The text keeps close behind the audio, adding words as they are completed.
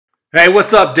Hey,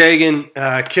 what's up,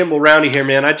 Dagan? Kimball, Roundy here,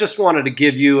 man. I just wanted to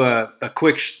give you a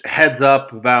quick heads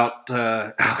up about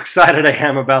how excited I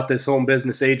am about this home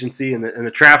business agency and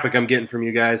the traffic I'm getting from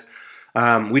you guys.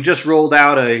 We just rolled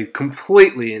out a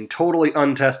completely and totally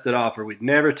untested offer. We'd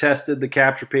never tested the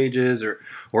capture pages or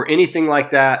anything like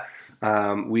that.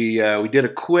 We did a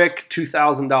quick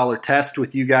 $2,000 test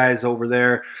with you guys over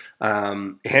there,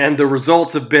 and the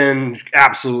results have been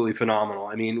absolutely phenomenal.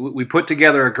 I mean, we put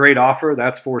together a great offer,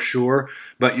 that's for sure,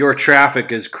 but your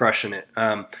traffic is crushing it.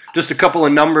 Just a couple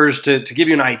of numbers to give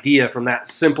you an idea from that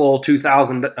simple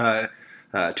 2,000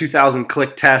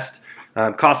 click test.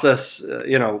 Cost us,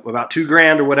 about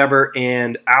 $2,000 or whatever,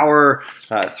 and our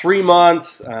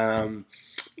 3-month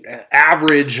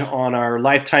average on our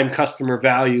lifetime customer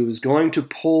value is going to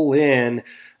pull in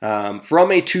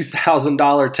from a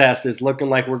 $2,000 test. Is looking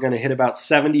like we're going to hit about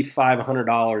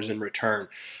 $7,500 in return.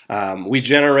 We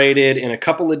generated in a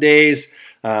couple of days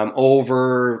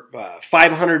over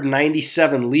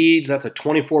 597 leads. That's a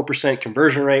 24%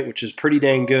 conversion rate, which is pretty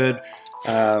dang good.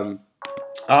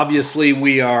 Obviously,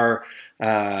 we are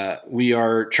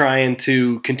trying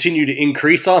to continue to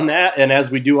increase on that, and as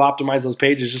we do optimize those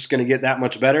pages, it's just going to get that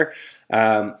much better.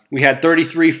 We had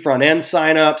 33 front-end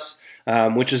signups,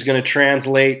 which is going to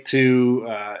translate to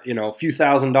a few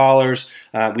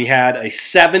 $1,000s. We had a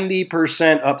 70%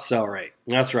 upsell rate.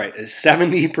 That's right, a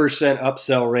 70%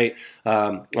 upsell rate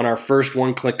on our first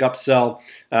one-click upsell,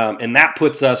 and that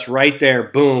puts us right there,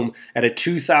 boom, at a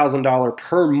 $2,000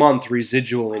 per month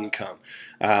residual income.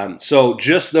 So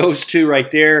just those two right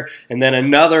there, and then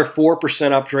another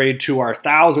 4% upgrade to our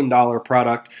 $1,000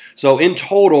 product. So in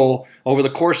total, over the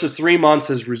course of 3 months,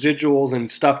 as residuals and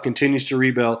stuff continues to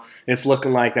rebuild, it's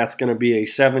looking like that's going to be a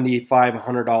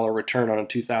 $7,500 return on a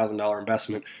 $2,000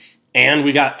 investment. And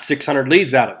we got 600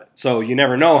 leads out of it. So you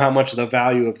never know how much the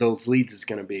value of those leads is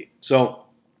going to be. So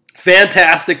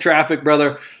fantastic traffic,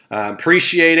 brother.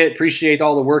 Appreciate it. Appreciate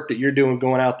all the work that you're doing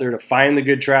going out there to find the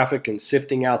good traffic and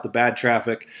sifting out the bad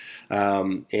traffic.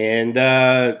 Bro,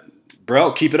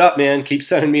 keep it up, man. Keep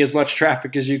sending me as much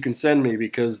traffic as you can send me,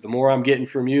 because the more I'm getting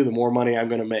from you, the more money I'm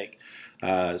going to make.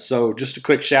 So just a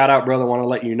quick shout out, brother. I want to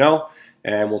let you know,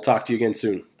 and we'll talk to you again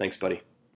soon. Thanks, buddy.